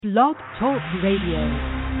Blog Talk Radio.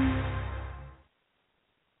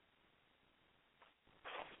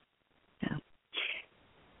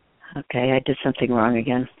 Okay, I did something wrong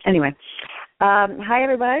again. Anyway, hi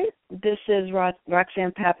everybody. This is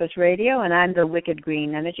Roxanne Pappas Radio, and I'm the Wicked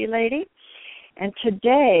Green Energy Lady. And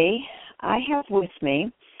today I have with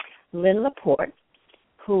me Lynn Laporte,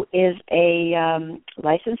 who is a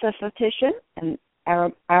licensed esthetician and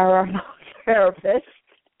aromatherapist,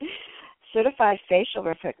 certified facial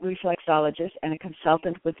reflexologist, and a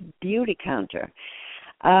consultant with Beauty Counter.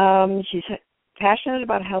 She's passionate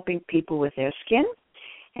about helping people with their skin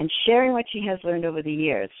and sharing what she has learned over the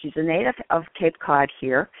years. She's a native of Cape Cod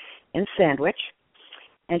here in Sandwich,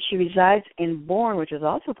 and she resides in Bourne, which is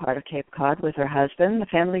also part of Cape Cod, with her husband, the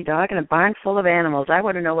family dog, and a barn full of animals. I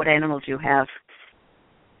want to know what animals you have.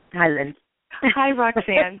 Hi, Lynn. Hi,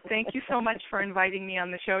 Roxanne. Thank you so much for inviting me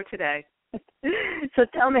on the show today. So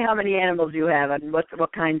tell me how many animals you have and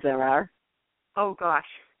what kinds there are. Oh, gosh.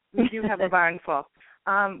 We do have a barn full.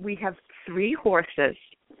 We have 3 horses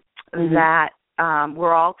that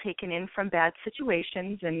were all taken in from bad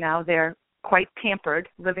situations, and now they're quite pampered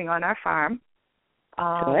living on our farm.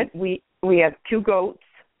 Good. We have 2 goats.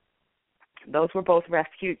 Those were both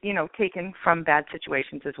rescued, taken from bad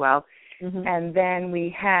situations as well. And then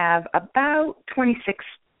we have about 26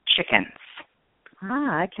 chickens.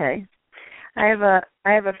 Ah, okay. I have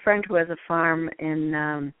a friend who has a farm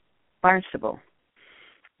in Barnstable.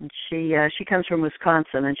 And she comes from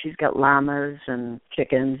Wisconsin, and she's got llamas and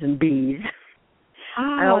chickens and bees.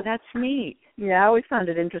 Oh, that's neat. Yeah, I always found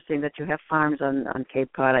it interesting that you have farms on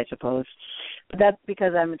Cape Cod, I suppose. But that's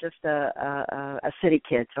because I'm just a city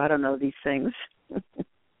kid, so I don't know these things.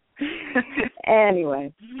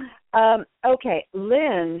 Anyway, okay,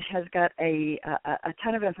 Lynn has got a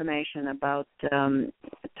ton of information about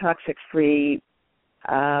toxic-free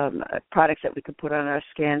products that we could put on our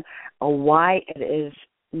skin, or why it is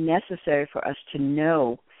necessary for us to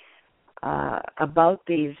know about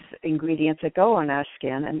these ingredients that go on our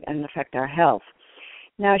skin and affect our health.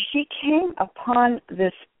 Now, she came upon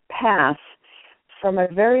this path from a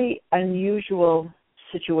very unusual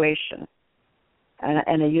situation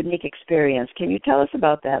and a unique experience. Can you tell us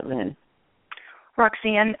about that, Lynn?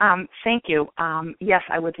 Roxanne, thank you. Yes,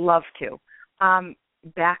 I would love to.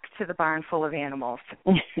 Back to the barn full of animals.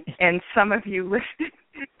 And some of you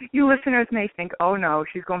listeners may think, oh, no,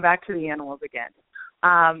 she's going back to the animals again.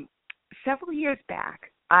 Several years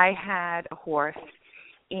back, I had a horse,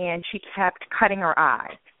 and she kept cutting her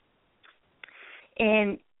eye.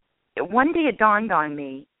 And one day it dawned on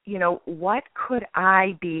me, what could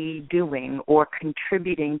I be doing or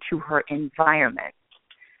contributing to her environment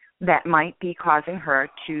that might be causing her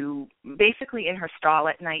to, basically in her stall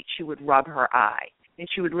at night, she would rub her eye, and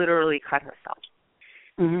she would literally cut herself.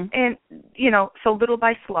 And, so little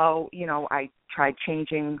by slow, I tried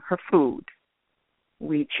changing her food.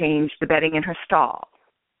 We changed the bedding in her stall.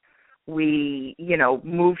 We,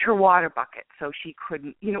 moved her water bucket so she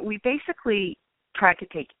couldn't, we basically tried to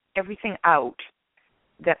take everything out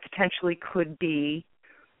that potentially could be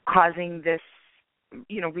causing this,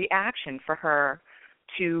 reaction for her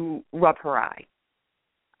to rub her eye.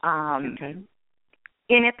 Okay.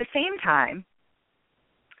 And at the same time,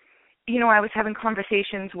 I was having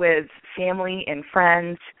conversations with family and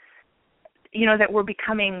friends, that were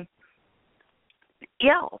becoming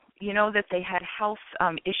ill, that they had health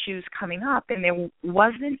issues coming up, and there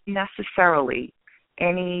wasn't necessarily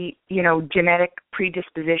any, genetic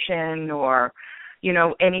predisposition or,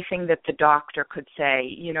 anything that the doctor could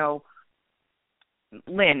say,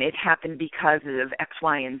 Lynn, it happened because of X,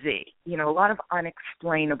 Y, and Z. A lot of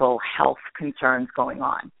unexplainable health concerns going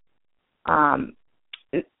on.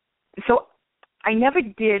 So I never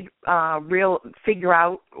did figure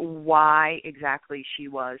out why exactly she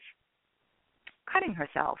was cutting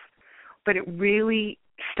herself, but it really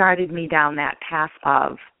started me down that path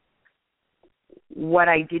of what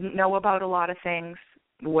I didn't know about a lot of things,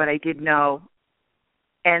 what I did know,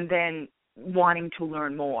 and then wanting to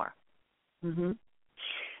learn more.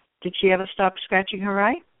 Did she ever stop scratching her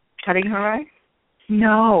eye, cutting her eye?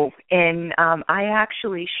 No, and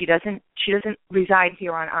she doesn't reside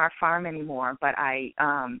here on our farm anymore, but I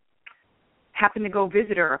happened to go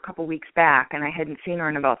visit her a couple weeks back, and I hadn't seen her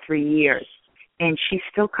in about 3 years, and she's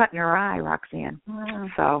still cutting her eye, Roxanne. Wow.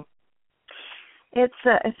 So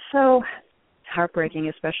it's so heartbreaking,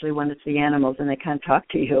 especially when it's the animals and they can't talk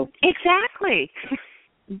to you. Exactly.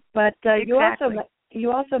 But exactly.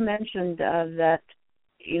 you also mentioned that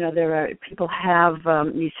there are people have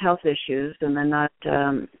these health issues, and they're not.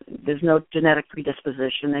 There's no genetic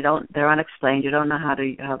predisposition. They're unexplained. You don't know how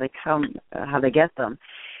they get them.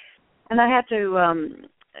 And I had to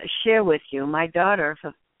share with you, my daughter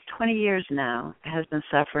for 20 years now has been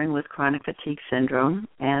suffering with chronic fatigue syndrome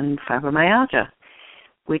and fibromyalgia,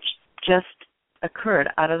 which just occurred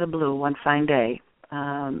out of the blue one fine day.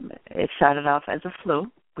 It started off as a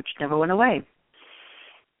flu, which never went away.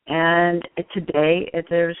 And today,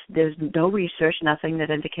 there's no research, nothing that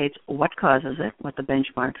indicates what causes it, what the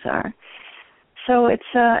benchmarks are. So it's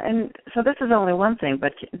and so this is only one thing,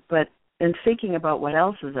 but in thinking about what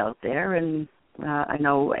else is out there, and I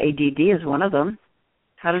know ADD is one of them.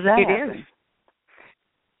 How does that happen? It is.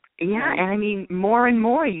 Yeah, and I mean, more and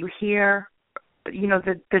more you hear,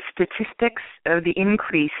 the statistics of the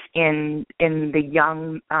increase in the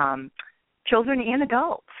young children and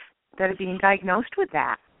adults that are being diagnosed with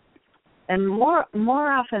that. And more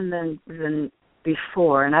often than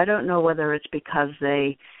before, and I don't know whether it's because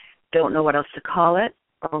they don't know what else to call it,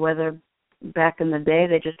 or whether back in the day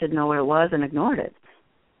they just didn't know what it was and ignored it.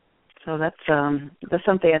 So that's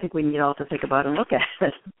something I think we need all to think about and look at.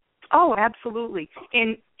 Oh, absolutely.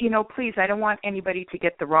 And, please, I don't want anybody to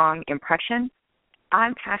get the wrong impression.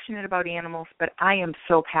 I'm passionate about animals, but I am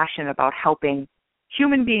so passionate about helping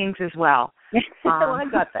human beings as well. I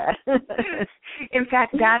got that. In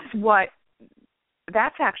fact,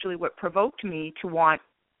 that's actually what provoked me to want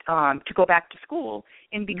to go back to school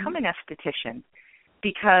and become an esthetician,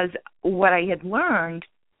 because what I had learned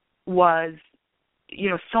was,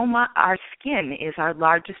 so much, our skin is our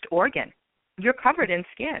largest organ. You're covered in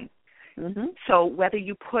skin. Mm-hmm. So whether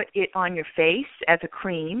you put it on your face as a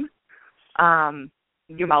cream,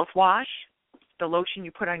 your mouthwash, the lotion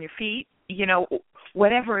you put on your feet,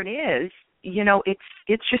 whatever it is,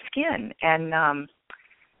 it's your skin. And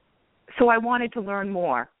so I wanted to learn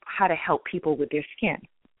more how to help people with their skin.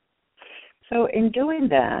 So in doing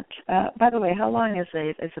that, by the way, how long is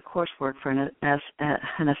a coursework for an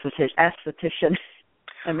esthetician?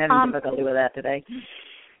 I'm having difficulty with that today.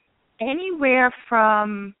 Anywhere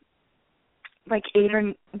from like 8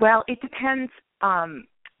 or, well, it depends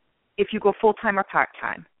if you go full-time or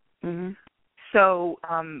part-time. Mm-hmm. So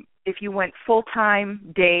if you went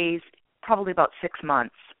full-time days, probably about 6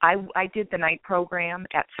 months. I did the night program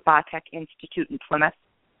at Spa Tech Institute in Plymouth.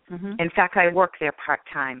 Mm-hmm. In fact, I worked there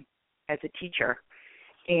part-time as a teacher,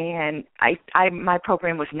 and my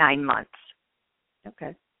program was 9 months.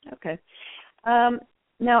 Okay.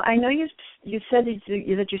 Now, I know you said that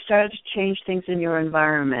you started to change things in your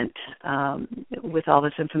environment with all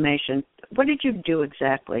this information. What did you do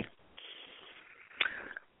exactly?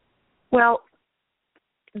 Well,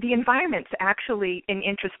 the environment's actually an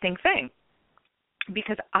interesting thing,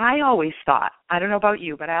 because I always thought, I don't know about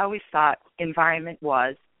you, but I always thought environment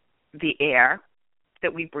was the air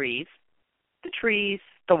that we breathe, the trees,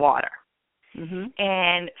 the water. Mm-hmm.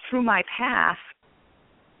 And through my path,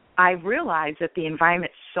 I realized that the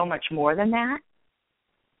environment's so much more than that.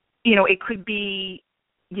 It could be,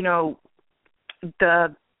 your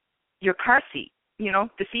car seat,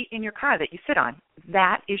 the seat in your car that you sit on.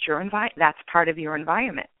 That is your that's part of your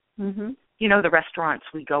environment. Mm-hmm. The restaurants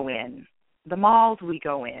we go in, the malls we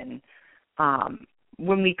go in,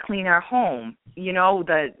 when we clean our home,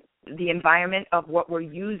 the environment of what we're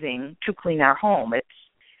using to clean our home. It's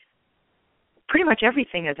pretty much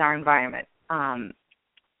everything is our environment.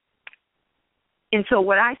 And so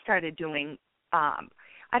what I started doing, I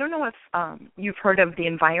don't know if you've heard of the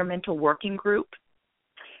Environmental Working Group.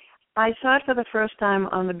 I saw it for the first time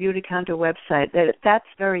on the Beauty Counter website. That's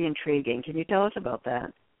very intriguing. Can you tell us about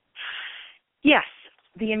that? Yes.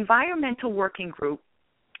 The Environmental Working Group,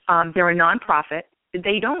 they're a nonprofit.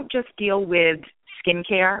 They don't just deal with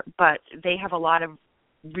skincare, but they have a lot of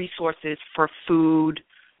resources for food,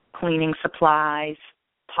 cleaning supplies,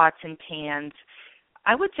 pots and pans.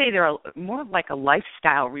 I would say they're more like a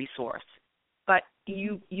lifestyle resource. But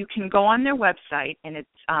you can go on their website, and it's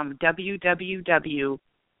www.ewg.org,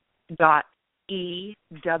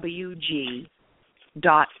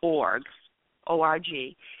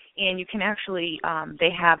 O-R-G. And you can actually, they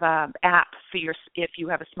have an app for if you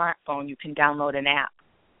have a smartphone, you can download an app.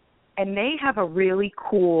 And they have a really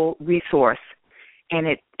cool resource, and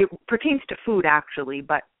it pertains to food, actually,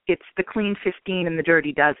 but it's the Clean 15 and the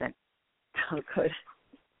Dirty Dozen. Oh, good.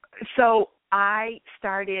 So I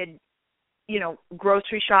started,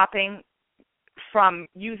 grocery shopping from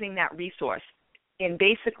using that resource. And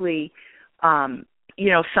basically, one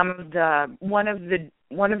of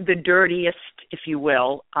the dirtiest, if you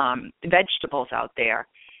will, vegetables out there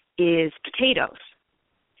is potatoes,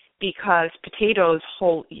 because potatoes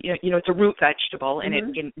hold, it's a root vegetable, and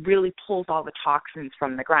mm-hmm. it really pulls all the toxins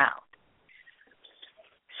from the ground.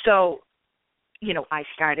 So, I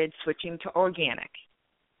started switching to organic.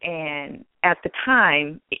 And at the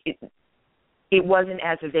time, it wasn't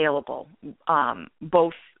as available.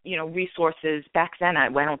 Both, resources back then. I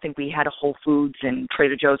don't think we had a Whole Foods and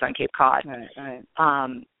Trader Joe's on Cape Cod. Right.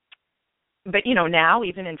 But now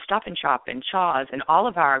even in Stop and Shop and Shaw's and all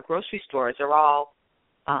of our grocery stores are all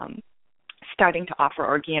starting to offer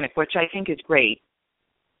organic, which I think is great.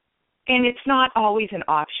 And it's not always an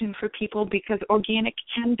option for people because organic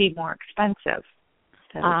can be more expensive.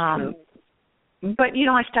 That is true. But,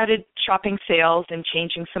 I started shopping sales and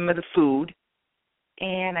changing some of the food,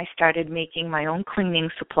 and I started making my own cleaning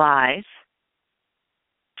supplies.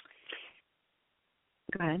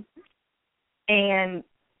 Go ahead. And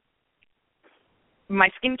my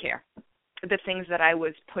skincare, the things that I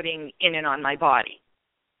was putting in and on my body.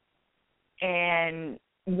 And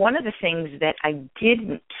one of the things that I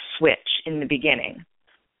didn't switch in the beginning,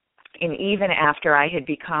 and even after I had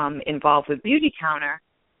become involved with Beauty Counter,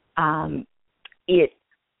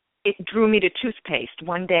 it drew me to toothpaste.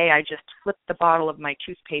 One day I just flipped the bottle of my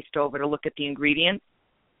toothpaste over to look at the ingredients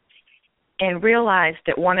and realized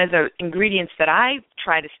that one of the ingredients that I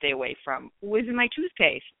try to stay away from was in my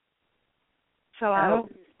toothpaste. So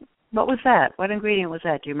what was that? What ingredient was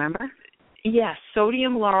that? Do you remember? Yes,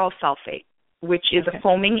 sodium lauryl sulfate, which is a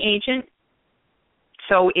foaming agent.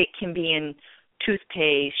 So it can be in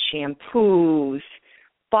toothpaste, shampoos,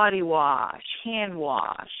 body wash, hand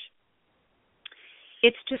wash.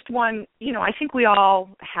 It's just one, I think we all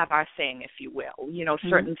have our thing, if you will.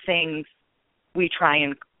 Certain things we try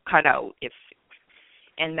and cut out,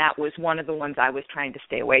 and that was one of the ones I was trying to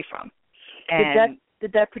stay away from. And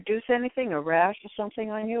Did that produce anything, a rash or something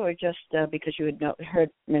on you, or just because you had heard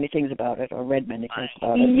many things about it or read many things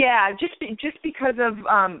about it? Yeah, just because of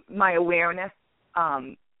my awareness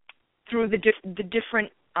through the different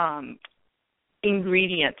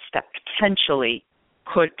ingredients that potentially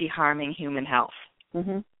could be harming human health.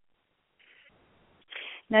 Mm-hmm.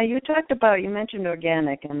 Now you mentioned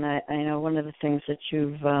organic, and I know one of the things that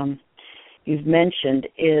you've mentioned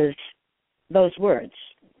is those words.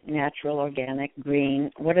 Natural, organic, green,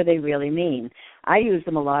 what do they really mean? I use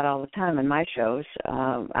them a lot all the time in my shows.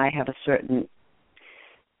 I have a certain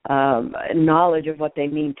knowledge of what they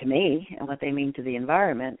mean to me and what they mean to the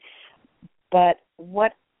environment. But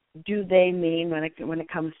what do they mean when it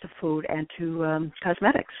comes to food and to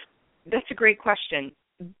cosmetics? That's a great question.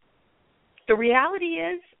 The reality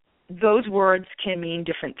is those words can mean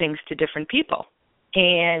different things to different people.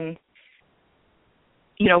 And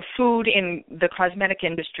food in the cosmetic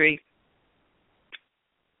industry,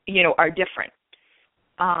 are different.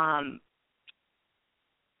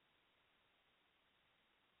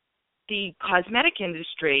 The cosmetic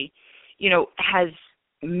industry, has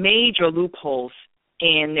major loopholes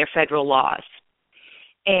in their federal laws.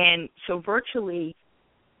 And so virtually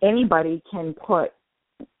anybody can put,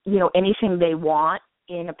 anything they want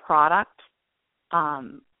in a product,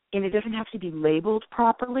 and it doesn't have to be labeled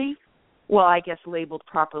properly. Well, I guess labeled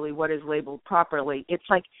properly. What is labeled properly? It's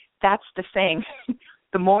like that's the thing.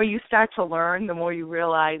 The more you start to learn, the more you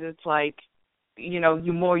realize it's like,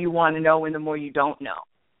 the more you want to know and the more you don't know.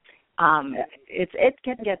 It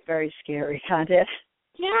can get very scary, can't it?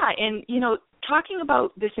 Yeah, and, talking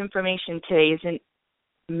about this information today isn't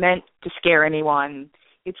meant to scare anyone.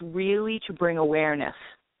 It's really to bring awareness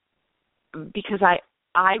because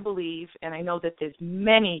I believe, and I know that there's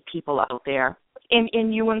many people out there,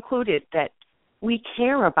 and you included, that we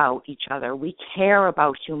care about each other. We care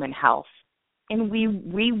about human health. And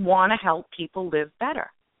we want to help people live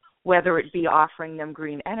better, whether it be offering them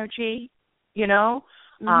green energy,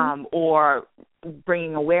 or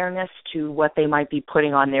bringing awareness to what they might be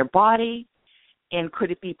putting on their body, and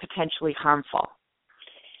could it be potentially harmful?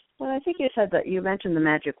 Well, I think you said that you mentioned the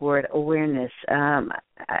magic word awareness.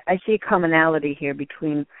 I see a commonality here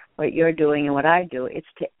between what you're doing and what I do. It's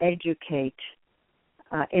to educate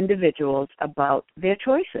individuals about their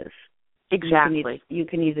choices. Exactly. You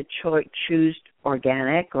can either choose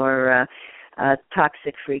organic or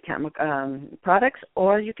toxic-free products,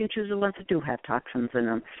 or you can choose the ones that do have toxins in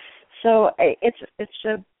them. So it's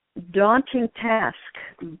a daunting task,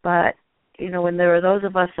 but when there are those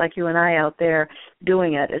of us like you and I out there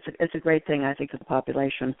doing it, it's a great thing, I think, for the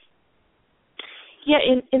population. Yeah,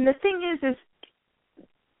 and the thing is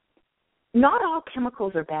not all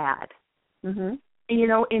chemicals are bad. Mm-hmm. In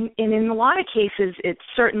a lot of cases, it's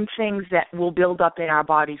certain things that will build up in our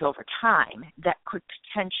bodies over time that could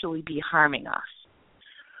potentially be harming us.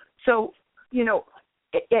 So,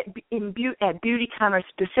 at Beauty Counter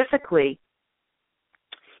specifically,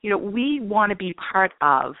 we want to be part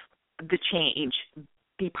of the change,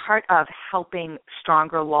 be part of helping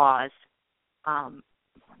stronger laws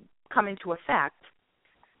come into effect.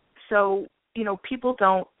 So people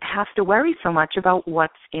don't have to worry so much about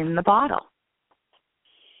what's in the bottle.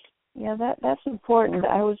 Yeah, that's important.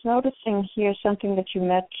 I was noticing here something that you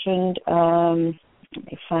mentioned. Let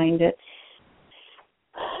me find it.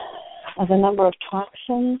 The number of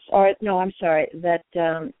toxins, that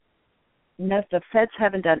the feds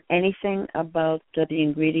haven't done anything about the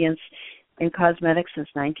ingredients in cosmetics since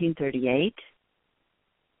 1938.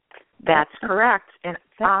 That's correct, and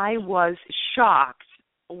I was shocked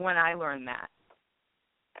when I learned that.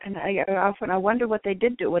 And I wonder what they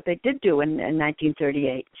did do in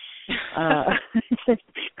 1938.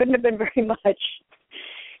 Couldn't have been very much.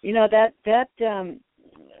 That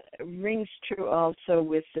rings true also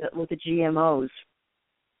with the GMOs,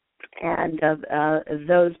 and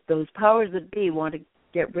those powers that be want to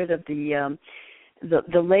get rid of the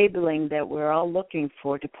labeling that we're all looking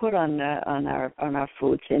for to put on our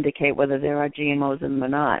foods to indicate whether there are GMOs in them or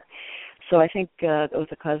not. So I think with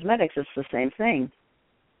the cosmetics, it's the same thing.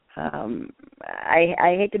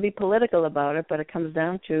 I hate to be political about it, but it comes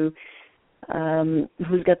down to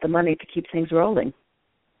who's got the money to keep things rolling.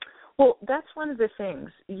 Well, that's one of the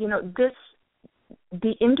things.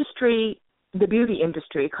 The industry, the beauty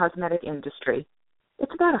industry, cosmetic industry,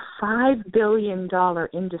 it's about a $5 billion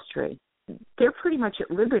industry. They're pretty much at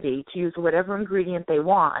liberty to use whatever ingredient they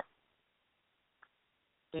want.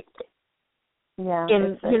 Yeah.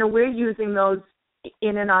 And, we're using those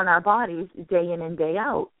in and on our bodies day in and day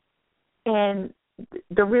out. And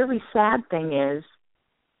the really sad thing is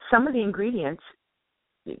some of the ingredients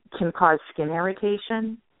can cause skin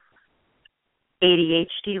irritation,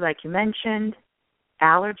 ADHD, like you mentioned,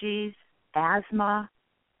 allergies, asthma.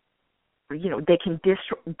 They can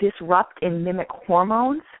disrupt and mimic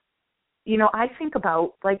hormones. I think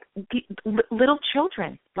about, little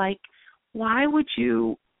children. Why would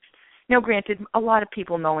you... Now, granted, a lot of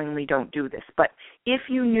people knowingly don't do this, but if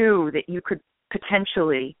you knew that you could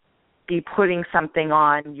potentially be putting something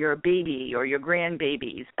on your baby or your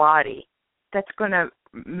grandbaby's body that's going to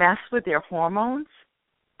mess with their hormones,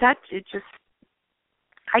 I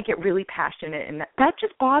get really passionate, and that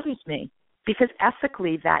just bothers me because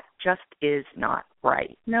ethically that just is not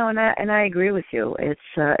right. No, and I agree with you.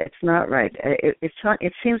 It's not right.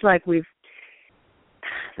 It seems like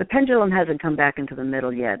the pendulum hasn't come back into the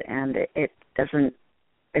middle yet, and it doesn't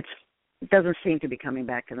seem to be coming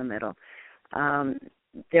back to the middle.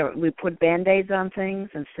 We put Band-Aids on things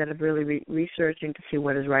instead of really researching to see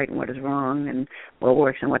what is right and what is wrong and what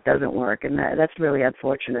works and what doesn't work, and that's really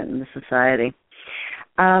unfortunate in the society.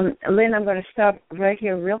 Lynn, I'm going to stop right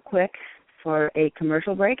here real quick for a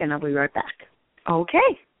commercial break, and I'll be right back.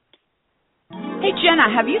 Okay. Hey,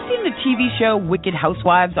 Jenna, have you seen the TV show Wicked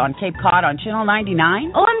Housewives on Cape Cod on Channel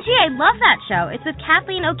 99? OMG, I love that show. It's with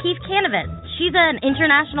Kathleen O'Keefe Canavas. She's an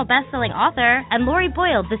international best-selling author, and Lori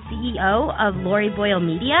Boyle, the CEO of Lori Boyle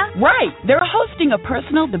Media. Right. They're hosting a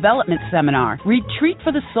personal development seminar, Retreat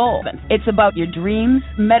for the Soul. It's about your dreams,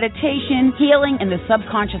 meditation, healing, and the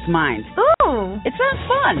subconscious mind. Ooh. It sounds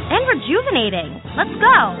fun. And rejuvenating. Let's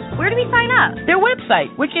go. Where do we sign up? Their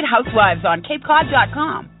website,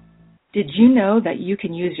 wickedhousewivesonCapeCod.com. Did you know that you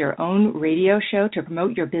can use your own radio show to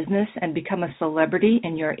promote your business and become a celebrity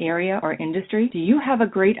in your area or industry? Do you have a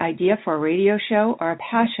great idea for a radio show or a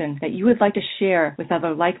passion that you would like to share with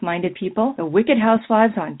other like-minded people? The Wicked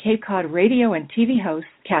Housewives on Cape Cod radio and TV hosts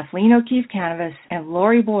Kathleen O'Keefe Canavas and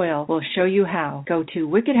Lori Boyle will show you how. Go to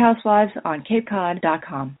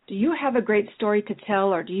wickedhousewivesonCapeCod.com. Do you have a great story to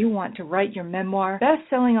tell, or do you want to write your memoir?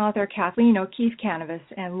 Best-selling author Kathleen O'Keefe Canavas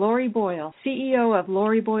and Lori Boyle, CEO of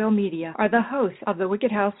Lori Boyle Media, are the hosts of the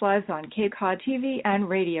Wicked Housewives on Cape Cod TV and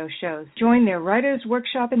radio shows. Join their Writers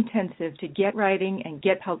Workshop Intensive to get writing and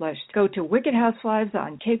get published. Go to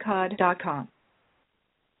wickedhousewivesonCapeCod.com.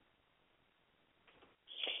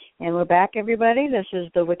 And we're back, everybody. This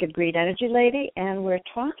is the Wicked Green Energy Lady, and we're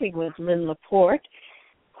talking with Lynn Laporte,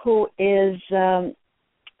 who is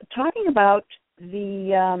talking about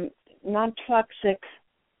the non-toxic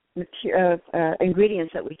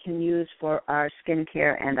ingredients that we can use for our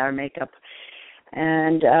skincare and our makeup,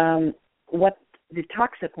 and what the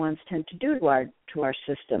toxic ones tend to do to our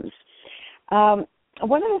systems.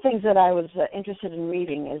 One of the things that I was interested in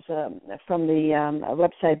reading is from the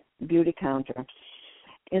website Beauty Counter,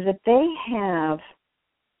 is that they have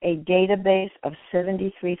a database of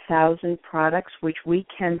 73,000 products which we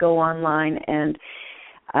can go online and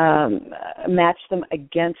match them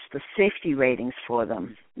against the safety ratings for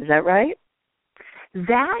them. Is that right?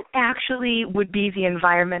 That actually would be the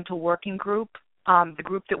environmental working group, the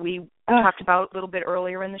group that we talked about a little bit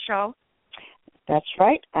earlier in the show. That's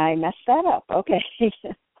right. I messed that up. Okay.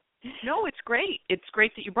 No, it's great. It's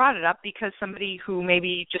great that you brought it up because somebody who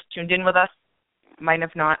maybe just tuned in with us might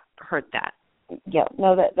have not heard that. Yeah,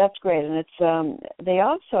 no, that's great, and it's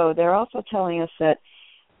they're also telling us that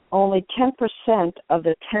only 10% of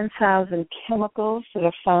the 10,000 chemicals that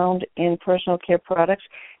are found in personal care products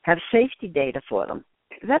have safety data for them.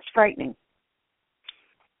 That's frightening.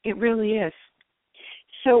 It really is.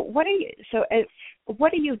 So what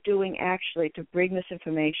are you doing actually to bring this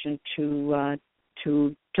information to us,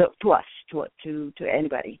 to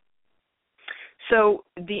anybody? So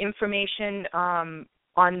the information on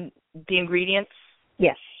the ingredients?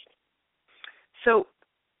 Yes. So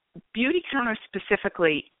Beauty Counter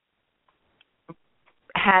specifically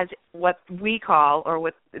has what we call, or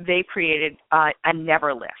what they created, a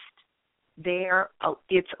never list.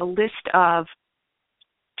 It's a list of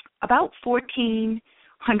about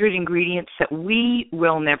 1,400 ingredients that we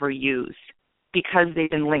will never use because they've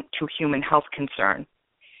been linked to human health concern.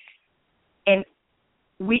 And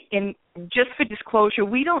just for disclosure,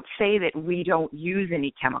 we don't say that we don't use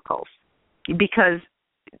any chemicals because,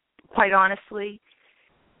 quite honestly,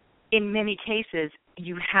 in many cases,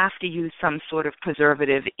 you have to use some sort of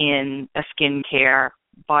preservative in a skin care,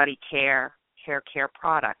 body care, hair care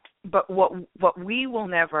product. But what we will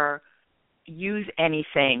never use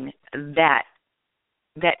anything that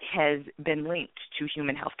has been linked to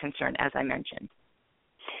human health concern, as I mentioned.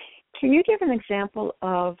 Can you give an example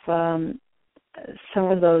of some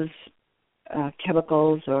of those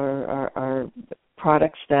chemicals or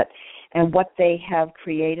products and what they have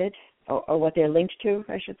created, or what they're linked to,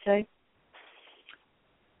 I should say?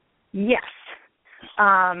 Yes.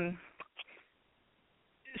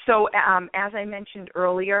 So as I mentioned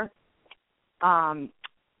earlier,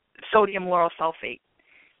 sodium lauryl sulfate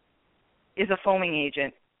is a foaming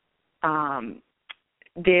agent.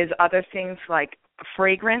 There's other things like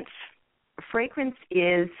fragrance. Fragrance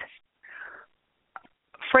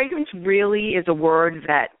really is a word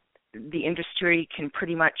that the industry can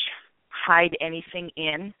pretty much hide anything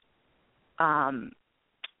in.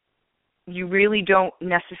 You really don't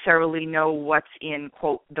necessarily know what's in,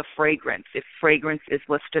 quote, the fragrance, if fragrance is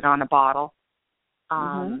listed on a bottle.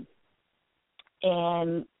 And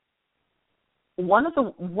one of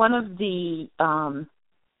the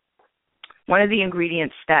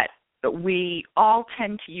ingredients that we all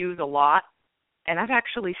tend to use a lot, and I've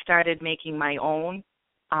actually started making my own,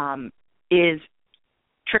 is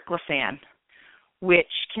triclosan,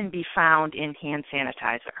 which can be found in hand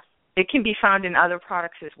sanitizer. It can be found in other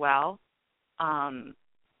products as well,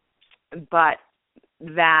 but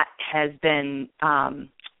that has been,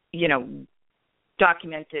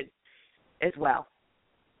 documented as well.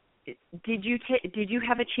 Did you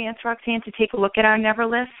have a chance, Roxanne, to take a look at our Never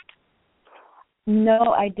list?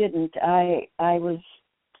 No, I didn't. I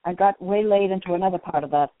got way late into another part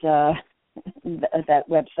of that that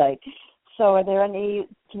website. So, are there any?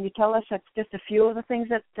 Can you tell us just a few of the things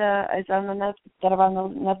that are on the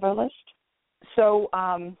Never list? So,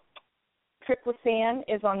 triclosan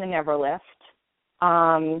is on the Never list.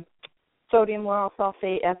 Sodium lauryl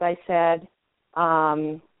sulfate, as I said.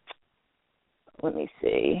 Let me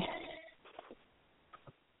see.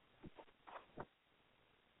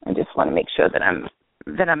 I just want to make sure that I'm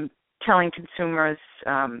telling consumers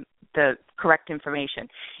the correct information.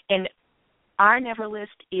 And our Never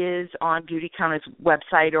list is on Beauty Counter's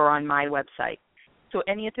website or on my website. So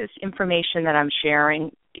any of this information that I'm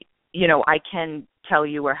sharing, I can tell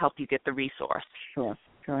you or help you get the resource. Sure.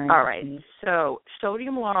 All right. So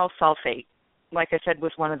sodium lauryl sulfate, like I said,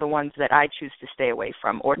 was one of the ones that I choose to stay away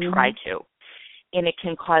from or try to. And it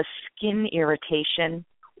can cause skin irritation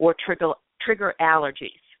or trigger allergies.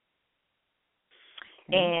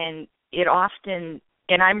 And it often,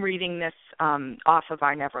 and I'm reading this off of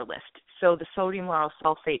our Never list. So the sodium lauryl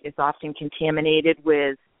sulfate is often contaminated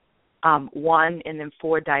with 1 and then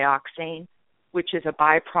 4-dioxane, which is a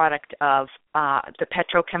byproduct of the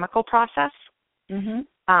petrochemical process. And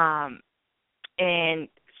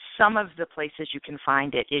some of the places you can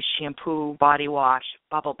find it is shampoo, body wash,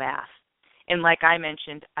 bubble bath. And like I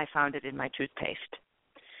mentioned, I found it in my toothpaste.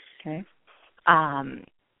 Okay.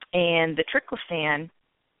 And the triclosan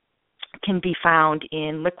can be found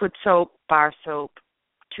in liquid soap, bar soap,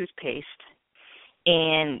 toothpaste,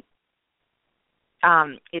 and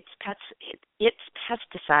its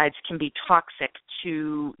pesticides can be toxic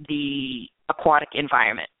to the aquatic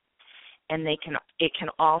environment, and it can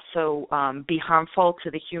also be harmful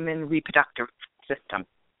to the human reproductive system.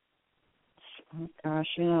 Oh,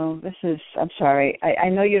 gosh, this is, I'm sorry. I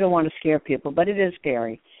know you don't want to scare people, but it is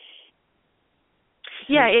scary.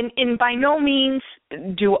 Yeah, and by no means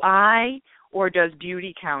do I or does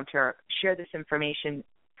Beauty Counter share this information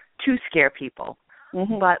to scare people.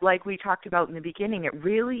 But like we talked about in the beginning, it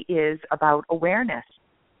really is about awareness.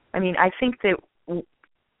 I mean, I think that,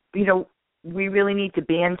 you know, we really need to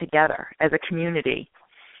band together as a community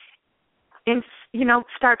and, you know,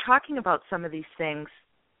 start talking about some of these things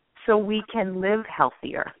so we can live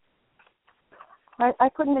healthier. I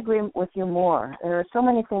couldn't agree with you more. There are so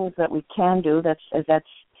many things that we can do that's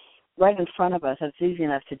right in front of us. That's easy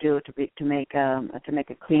enough to do to make a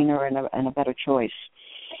cleaner and a better choice.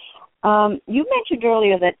 You mentioned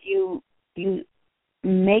earlier that you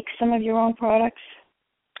make some of your own products.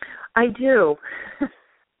 I do.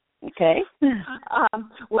 Okay.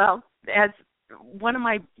 Well, as one of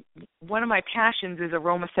my passions is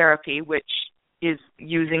aromatherapy, which is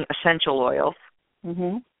using essential oils.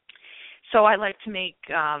 Mm-hmm. So I like to make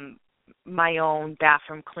my own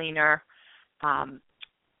bathroom cleaner.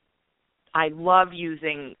 I love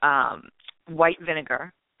using white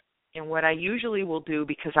vinegar. And what I usually will do,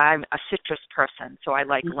 because I'm a citrus person, so I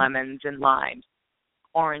like lemons and limes,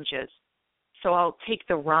 oranges. So I'll take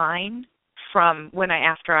the rind from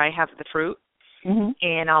after I have the fruit,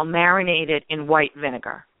 and I'll marinate it in white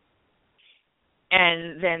vinegar.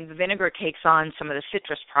 And then the vinegar takes on some of the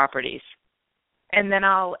citrus properties. And then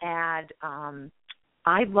I'll add,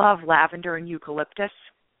 I love lavender and eucalyptus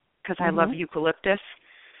because I love eucalyptus.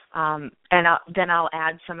 And then I'll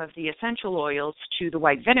add some of the essential oils to the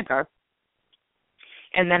white vinegar.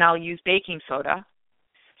 And then I'll use baking soda.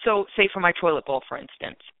 So say for my toilet bowl, for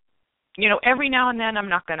instance. You know, every now and then I'm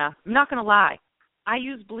not gonna lie. I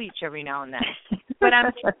use bleach every now and then. But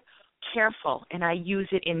I'm careful, and I use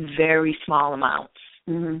it in very small amounts.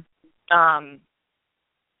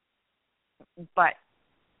 But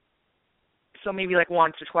so maybe like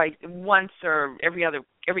once or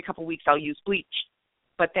every couple of weeks I'll use bleach.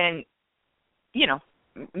 But then, you know,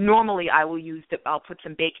 normally I'll put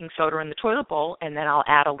some baking soda in the toilet bowl, and then I'll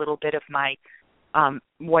add a little bit of my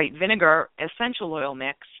white vinegar essential oil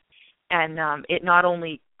mix, and it not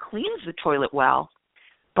only cleans the toilet well,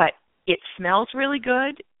 but it smells really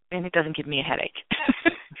good, and it doesn't give me a headache.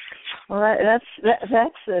 Well, that's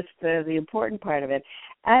the important part of it.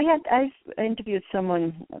 I interviewed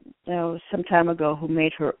someone some time ago who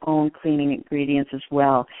made her own cleaning ingredients as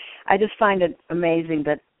well. I just find it amazing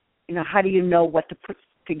that, you know, how do you know what to put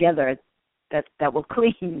together that will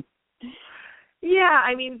clean? Yeah,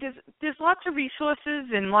 I mean, there's lots of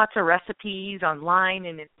resources and lots of recipes online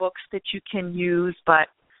and in books that you can use, but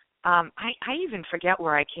I even forget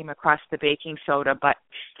where I came across the baking soda. But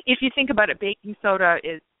if you think about it, baking soda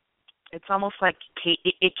it's almost like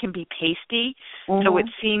it can be pasty, so it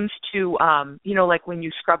seems to, you know, like when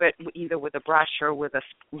you scrub it either with a brush or with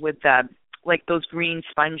like those green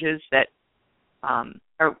sponges that are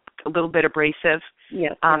a little bit abrasive.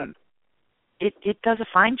 Yes. It does a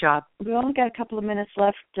fine job. We only got a couple of minutes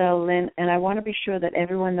left, Lynn, and I want to be sure that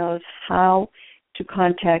everyone knows how to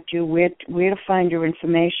contact you, where to find your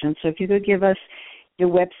information. So if you could give us your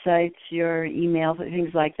websites, your emails,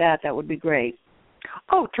 things like that, that would be great.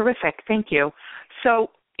 Oh, terrific. Thank you.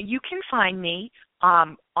 So you can find me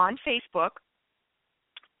on Facebook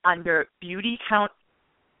under Beauty Counter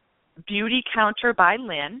by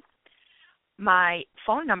Lynn. My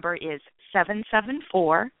phone number is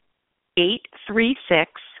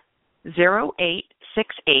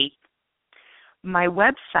 774-836-0868. My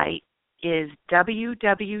website is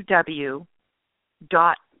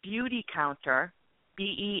www.beautycounter,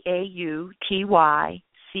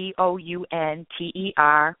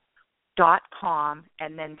 BEAUTYCOUNTER.com,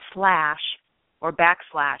 and then /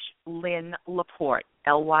 Lynn Laporte,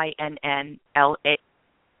 LYNNLAPORTE.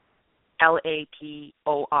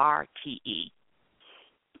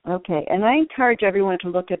 Okay, and I encourage everyone to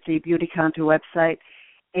look at the Beauty Counter website.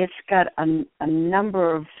 It's got a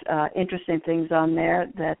number of interesting things on there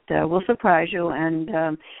that will surprise you,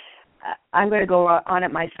 and I'm going to go on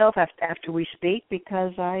it myself after we speak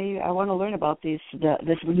because I want to learn about this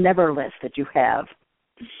never list that you have.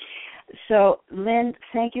 So, Lynn,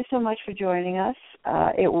 thank you so much for joining us.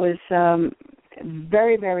 It was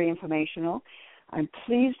very, very informational. I'm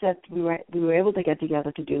pleased that we were able to get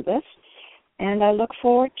together to do this, and I look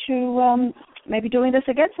forward to maybe doing this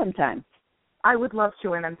again sometime. I would love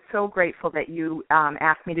to, and I'm so grateful that you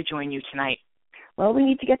asked me to join you tonight. Well, we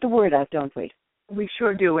need to get the word out, don't we? We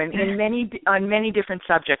sure do, and on many different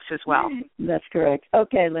subjects as well. That's correct.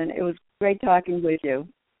 Okay, Lynn, it was great talking with you.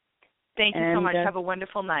 Thank you so much. Have a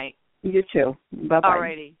wonderful night. You too. Bye-bye. All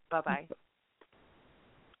righty. Bye-bye.